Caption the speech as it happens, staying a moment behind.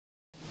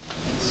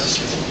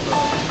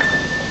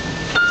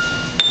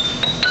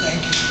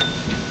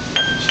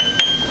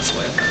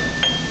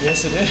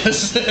Yes, it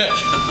is.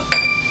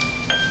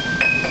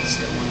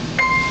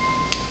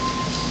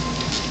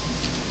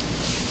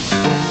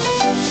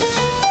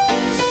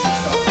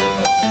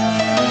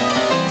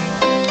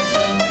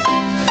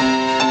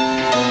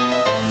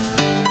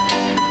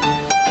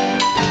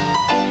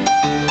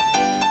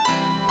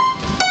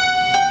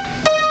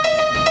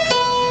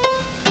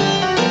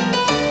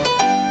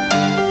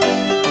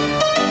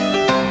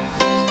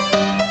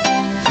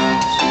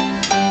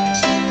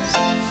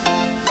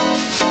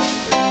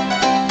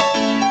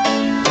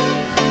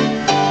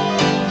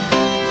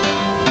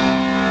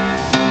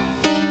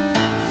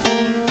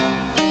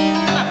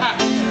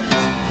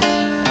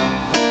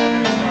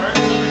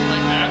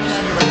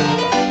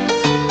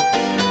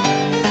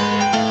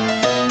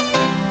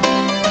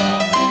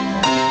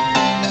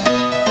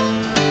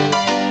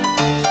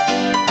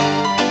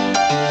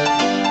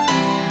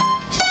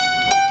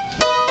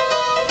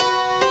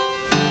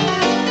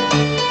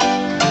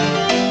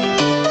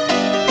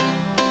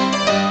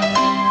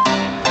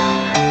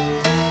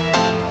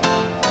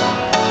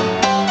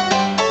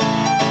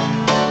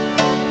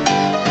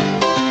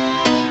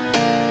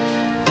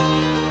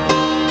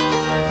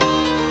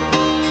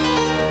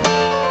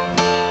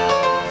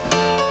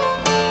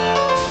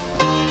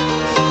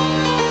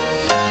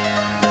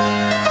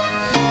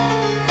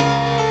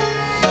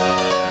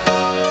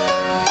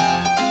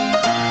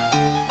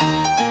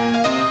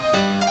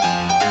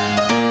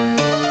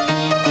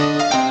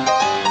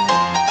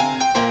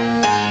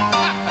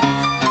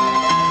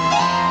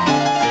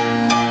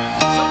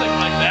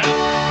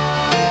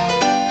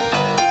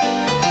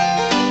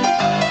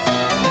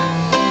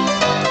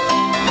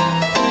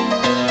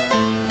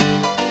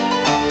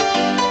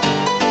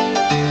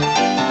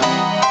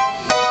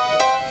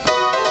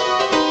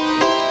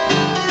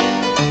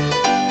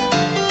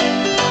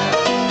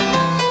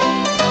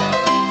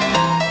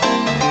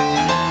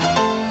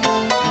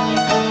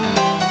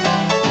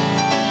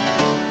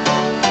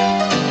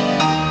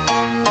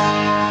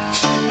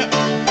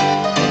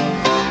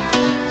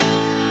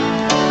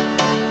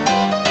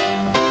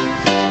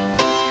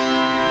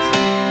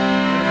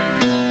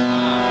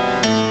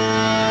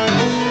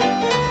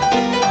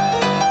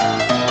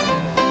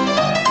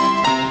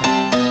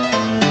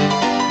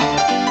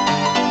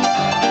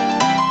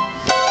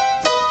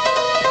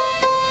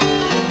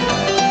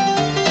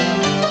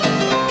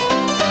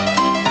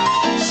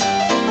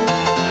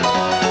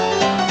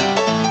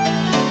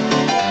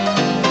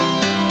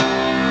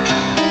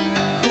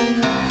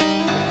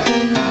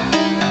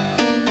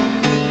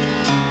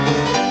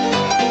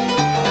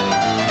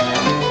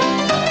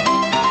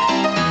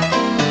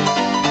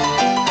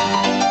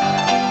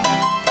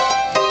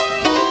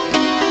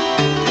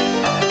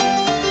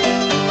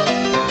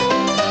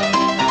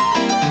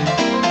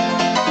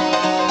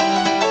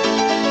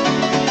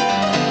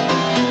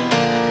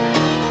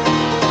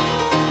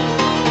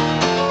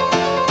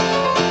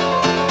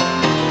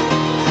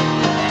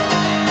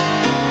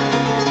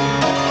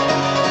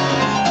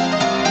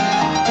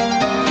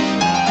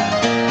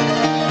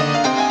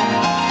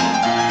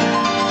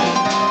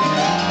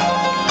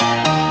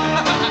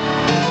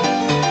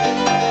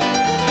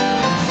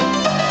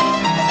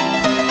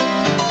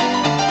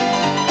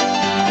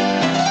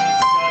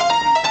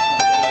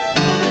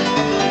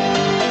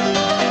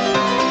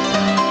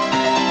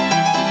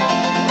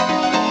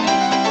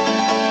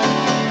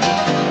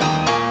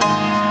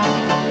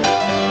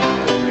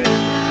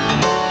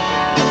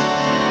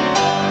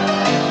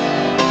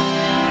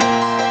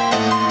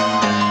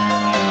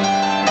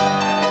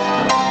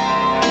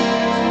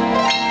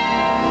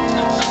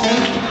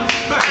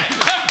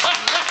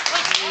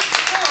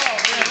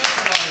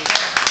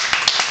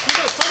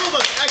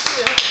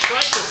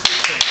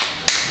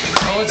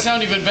 Oh, it would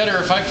sound even better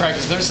if I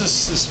practiced. There's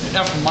this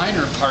F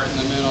minor part in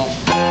the middle.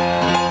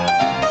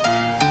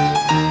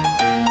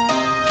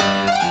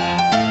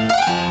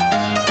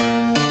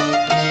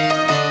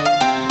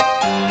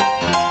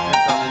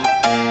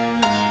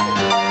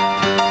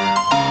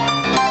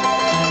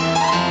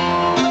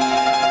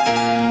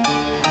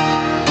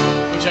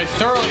 Which I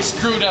thoroughly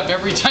screwed up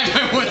every time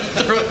I went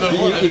through the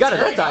one. You got it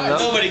that time, though.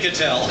 Nobody could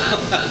tell.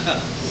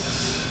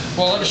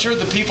 Well, I'm sure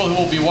the people who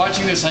will be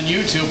watching this on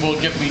YouTube will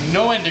give me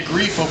no end of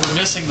grief over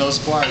missing those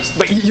bars.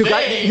 But you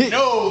they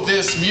know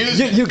this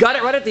music. You got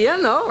it right at the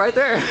end, though, right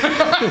there.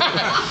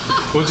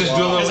 We'll just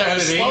do a little I was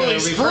editing. slowly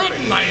And it'll be perfect.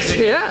 scrutinizing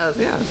it. Yeah,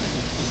 yeah.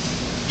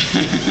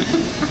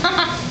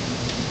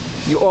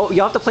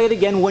 You have to play it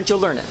again once you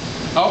learn it.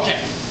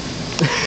 Okay.